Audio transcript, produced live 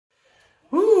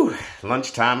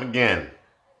Lunchtime again.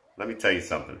 Let me tell you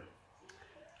something.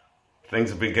 Things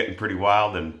have been getting pretty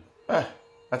wild, and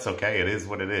that's okay. It is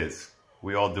what it is.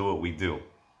 We all do what we do.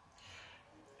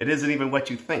 It isn't even what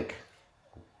you think.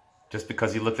 Just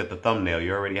because you looked at the thumbnail,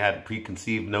 you already had a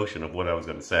preconceived notion of what I was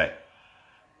going to say.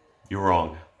 You're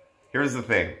wrong. Here's the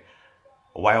thing.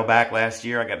 A while back last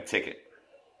year, I got a ticket.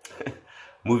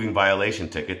 Moving violation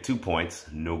ticket, 2 points,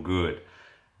 no good.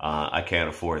 I can't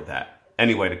afford that.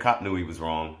 Anyway, the cop knew he was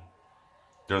wrong.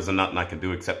 There was nothing I could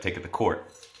do except take it to court.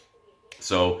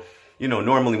 So, you know,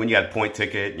 normally when you had a point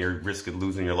ticket and you're at risk of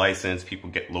losing your license, people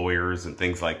get lawyers and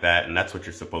things like that, and that's what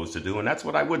you're supposed to do, and that's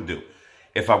what I would do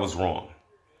if I was wrong.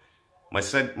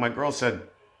 My girl said,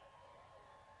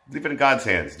 leave it in God's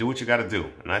hands. Do what you got to do.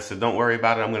 And I said, don't worry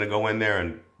about it. I'm going to go in there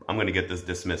and I'm going to get this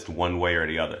dismissed one way or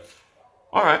the other.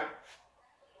 All right.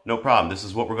 No problem. This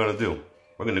is what we're going to do.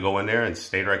 We're going to go in there and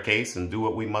state our case and do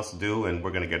what we must do, and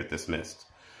we're going to get it dismissed.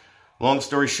 Long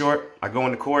story short, I go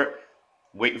into court,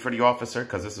 waiting for the officer,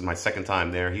 because this is my second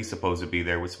time there. He's supposed to be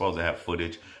there. We're supposed to have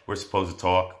footage. We're supposed to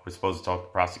talk. We're supposed to talk to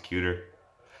the prosecutor.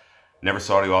 Never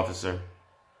saw the officer.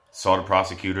 Saw the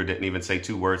prosecutor. Didn't even say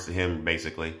 2 words to him,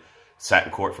 basically. Sat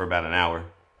in court for about an hour.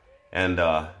 And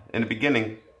in the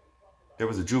beginning, there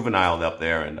was a juvenile up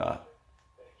there, and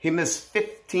he missed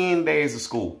 15 days of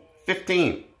school.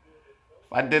 15. If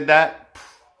I did that,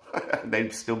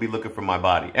 they'd still be looking for my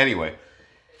body. Anyway,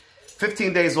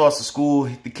 15 days lost of school.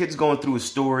 The kid's going through his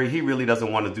story. He really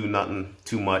doesn't want to do nothing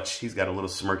too much. He's got a little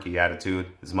smirky attitude.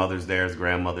 His mother's there. His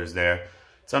grandmother's there.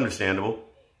 It's understandable.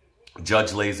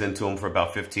 Judge lays into him for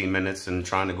about 15 minutes and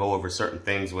trying to go over certain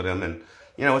things with him. And,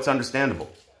 you know, it's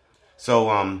understandable.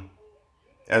 So,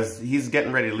 as he's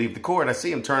getting ready to leave the court, I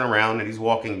see him turn around and he's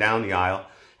walking down the aisle.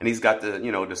 And he's got the,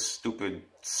 you know, the stupid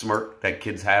smirk that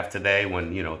kids have today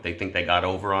when, you know, they think they got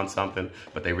over on something,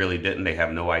 but they really didn't. They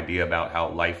have no idea about how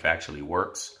life actually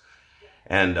works.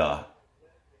 And I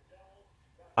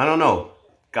don't know.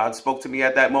 God spoke to me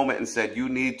at that moment and said, you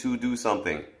need to do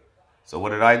something. So what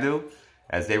did I do?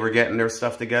 As they were getting their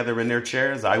stuff together in their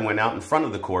chairs, I went out in front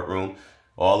of the courtroom,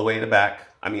 all the way in the back.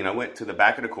 I mean, I went to the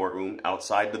back of the courtroom,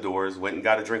 outside the doors, went and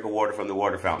got a drink of water from the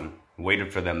water fountain,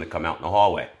 waited for them to come out in the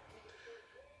hallway.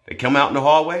 They come out in the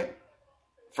hallway.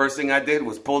 First thing I did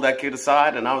was pull that kid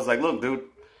aside, and I was like, look, dude,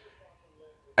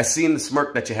 I seen the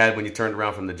smirk that you had when you turned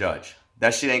around from the judge.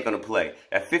 That shit ain't going to play.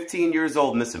 At 15 years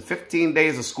old, missing 15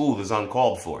 days of school is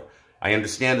uncalled for. I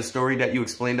understand the story that you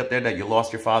explained up there that you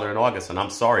lost your father in August, and I'm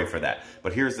sorry for that.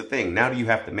 But here's the thing. Now you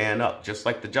have to man up, just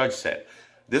like the judge said.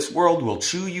 This world will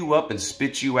chew you up and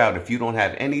spit you out if you don't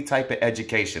have any type of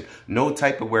education, no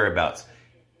type of whereabouts.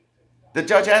 The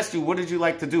judge asked you, what did you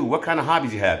like to do? What kind of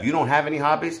hobbies you have? You don't have any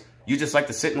hobbies? You just like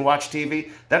to sit and watch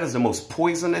TV? That is the most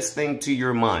poisonous thing to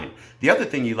your mind. The other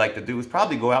thing you like to do is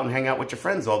probably go out and hang out with your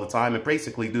friends all the time and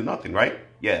basically do nothing, right?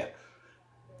 Yeah,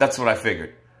 that's what I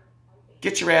figured.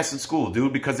 Get your ass in school,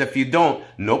 dude, because if you don't,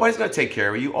 nobody's going to take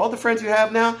care of you. All the friends you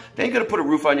have now, they ain't going to put a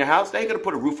roof on your house. They ain't going to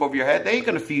put a roof over your head. They ain't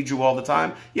going to feed you all the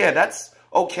time. Yeah, that's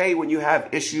okay when you have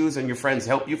issues and your friends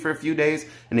help you for a few days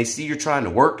and they see you're trying to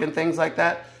work and things like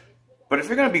that. But if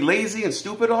you're going to be lazy and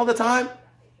stupid all the time,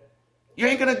 you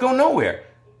ain't going to go nowhere.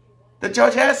 The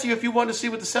judge asked you if you wanted to see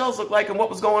what the cells look like and what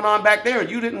was going on back there, and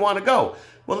you didn't want to go.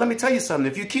 Well, let me tell you something.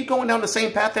 If you keep going down the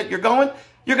same path that you're going,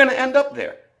 you're going to end up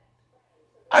there.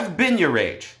 I've been your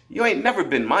age. You ain't never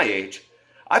been my age.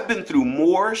 I've been through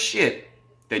more shit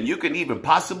than you can even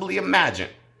possibly imagine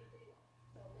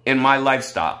in my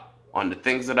lifestyle, on the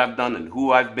things that I've done and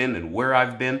who I've been and where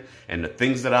I've been and the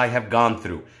things that I have gone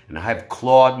through. And I have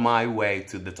clawed my way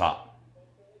to the top.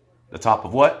 The top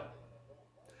of what?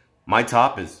 My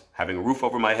top is having a roof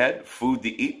over my head, food to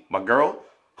eat, my girl,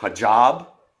 a job,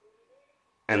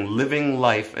 and living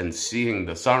life and seeing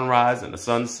the sunrise and the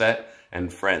sunset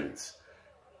and friends.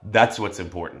 That's what's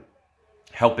important.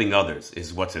 Helping others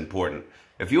is what's important.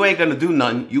 If you ain't going to do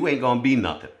nothing, you ain't going to be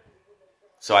nothing.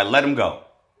 So I let him go.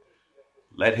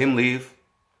 Let him leave.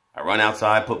 I run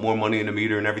outside, put more money in the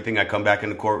meter and everything. I come back in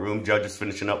the courtroom. Judge is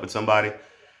finishing up with somebody.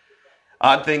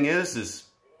 Odd thing is,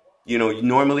 you know,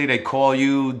 normally they call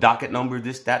you docket number,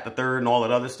 this, that, the third, and all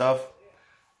that other stuff.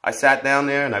 I sat down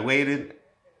there and I waited.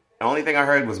 The only thing I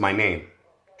heard was my name,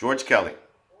 George Kelly.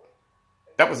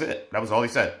 That was it. That was all he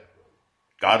said.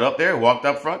 Got up there, walked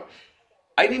up front.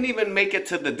 I didn't even make it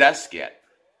to the desk yet.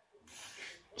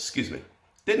 Excuse me.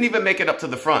 Didn't even make it up to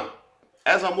the front.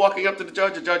 As I'm walking up to the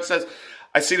judge says,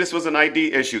 I see this was an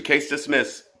ID issue. Case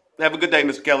dismissed. Have a good day,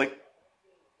 Mr. Kelly.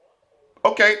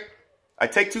 Okay. I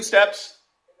take 2 steps.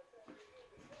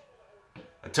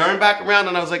 I turned back around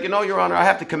and I was like, you know, Your Honor, I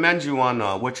have to commend you on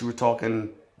what you were talking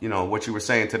you know, what you were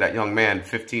saying to that young man,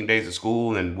 15 days of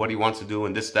school and what he wants to do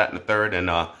and this, that, and the third. And,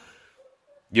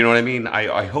 you know what I mean?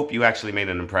 I hope you actually made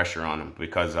an impression on him,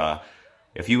 because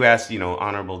if you ask, you know,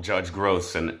 Honorable Judge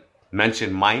Gross and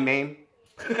mention my name,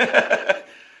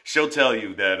 she'll tell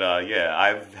you that, yeah,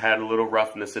 I've had a little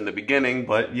roughness in the beginning,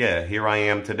 but yeah, here I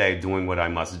am today doing what I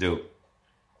must do.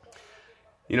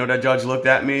 You know, that judge looked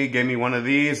at me, gave me one of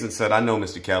these and said, I know,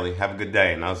 Mr. Kelly, have a good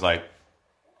day. And I was like,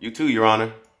 you too, Your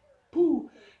Honor. Pooh.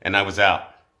 And I was out.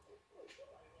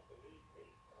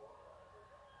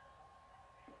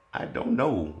 I don't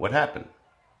know what happened.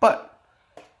 But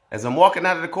as I'm walking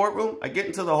out of the courtroom, I get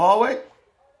into the hallway.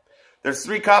 There's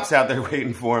 3 cops out there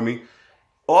waiting for me.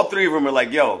 All 3 of them are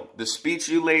like, yo, the speech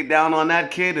you laid down on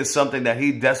that kid is something that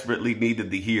he desperately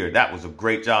needed to hear. That was a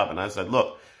great job. And I said,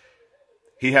 look,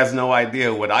 he has no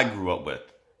idea what I grew up with.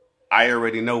 I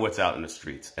already know what's out in the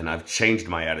streets. And I've changed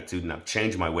my attitude and I've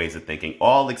changed my ways of thinking,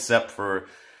 all except for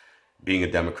being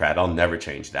a Democrat. I'll never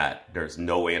change that. There's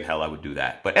no way in hell I would do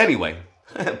that. But anyway,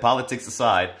 politics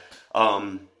aside,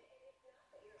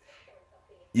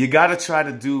 you got to try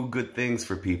to do good things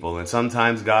for people. And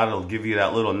sometimes God will give you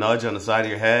that little nudge on the side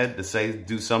of your head to say,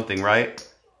 do something right.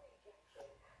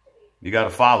 You got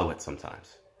to follow it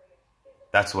sometimes.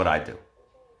 That's what I do.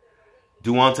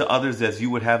 Do unto others as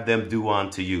you would have them do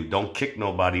unto you. Don't kick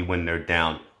nobody when they're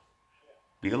down.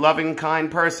 Be a loving and kind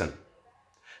person.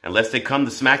 Unless they come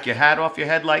to smack your hat off your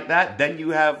head like that, then you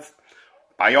have,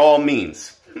 by all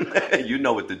means, you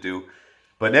know what to do.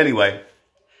 But anyway,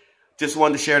 just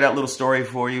wanted to share that little story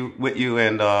with you,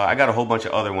 and I got a whole bunch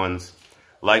of other ones.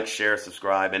 Like, share,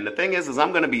 subscribe. And the thing is I'm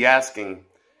going to be asking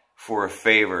for a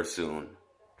favor soon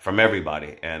from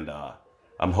everybody, and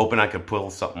I'm hoping I can pull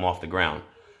something off the ground.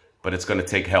 But it's going to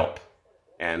take help,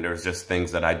 and there's just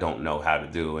things that I don't know how to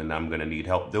do, and I'm going to need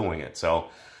help doing it. So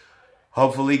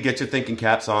hopefully get your thinking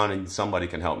caps on, and somebody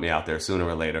can help me out there sooner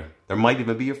or later. There might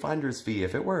even be a finder's fee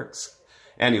if it works.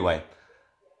 Anyway,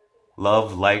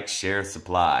 love, like, share,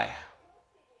 supply.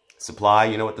 Supply,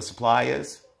 you know what the supply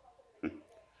is?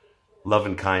 Love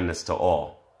and kindness to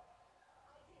all.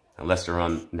 Unless they're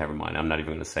on, never mind, I'm not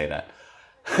even going to say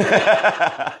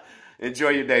that. Enjoy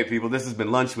your day, people. This has been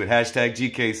Lunch with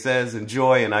 #GK Says.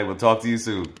 Enjoy, and I will talk to you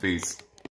soon. Peace.